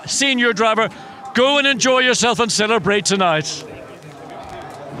your senior driver, go and enjoy yourself and celebrate tonight.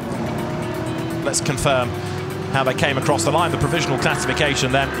 Let's confirm how they came across the line. The provisional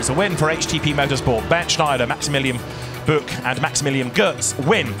classification then is a win for HTP Motorsport. Bernd Schneider, Maximilian Buch and Maximilian Goetz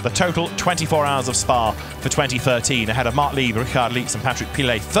win the total 24 hours of Spa for 2013, ahead of Marc Lieb, Richard Lietz and Patrick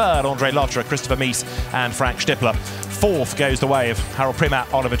Pilet. Third, Andre Lotterer, Christopher Mies and Frank Stippler. Fourth goes the way of Harold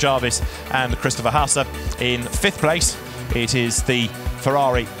Primat, Oliver Jarvis and Christopher Hasse. In fifth place, It is the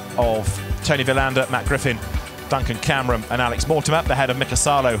Ferrari of Tony Villander, Matt Griffin, Duncan Cameron and Alex Mortimer. The head of Mika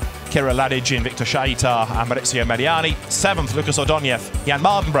Salo, Kira Ladijin, Victor Shaita and Maurizio Mediani. 7th, Lucas Ordonez, Jan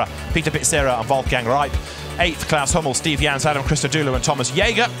Mardenborough, Peter Pizzera and Wolfgang Reip. 8th, Klaus Hummel, Steve Jans, Adam Christodoulou and Thomas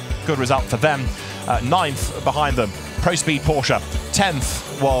Jaeger. Good result for them. 9th behind them, Pro Speed Porsche.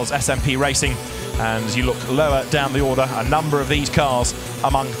 10th was SMP Racing. And as you look lower down the order, a number of these cars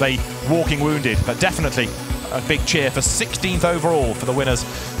among the walking wounded, but definitely a big cheer for 16th overall for the winners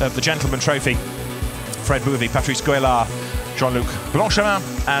of the Gentleman Trophy. Fred Bouvy, Patrice Guélard, Jean-Luc Blanchemin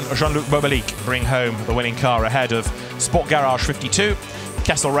and Jean-Luc Bobelic bring home the winning car ahead of Sport Garage 52,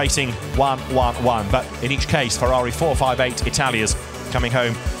 Kessel Racing 111. But in each case, Ferrari 458 Italias coming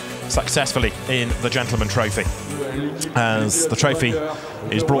home successfully in the Gentleman Trophy. As the trophy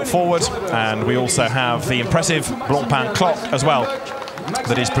is brought forward, and we also have the impressive Blancpain clock as well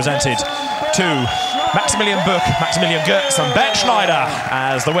that is presented to Maximilian Buch, Maximilian Goetz and Ben Schneider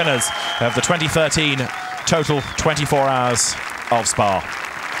as the winners of the 2013 Total 24 Hours of Spa.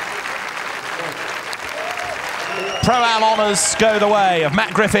 Pro-Am honours go the way of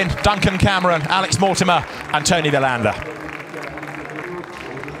Matt Griffin, Duncan Cameron, Alex Mortimer and Tony Villander.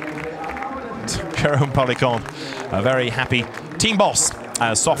 Jerome Policon, a very happy team boss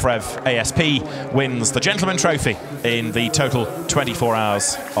as Sofrev ASP wins the Gentleman Trophy in the Total 24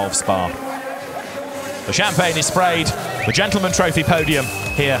 Hours of Spa. The champagne is sprayed, the Gentleman Trophy podium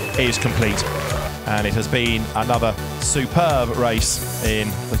here is complete. And it has been another superb race in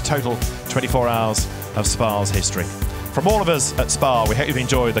the Total 24 Hours of Spa's history. From all of us at Spa, we hope you've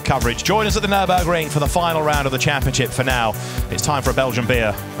enjoyed the coverage. Join us at the Nürburgring for the final round of the championship. For now, it's time for a Belgian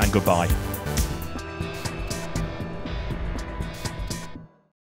beer and goodbye.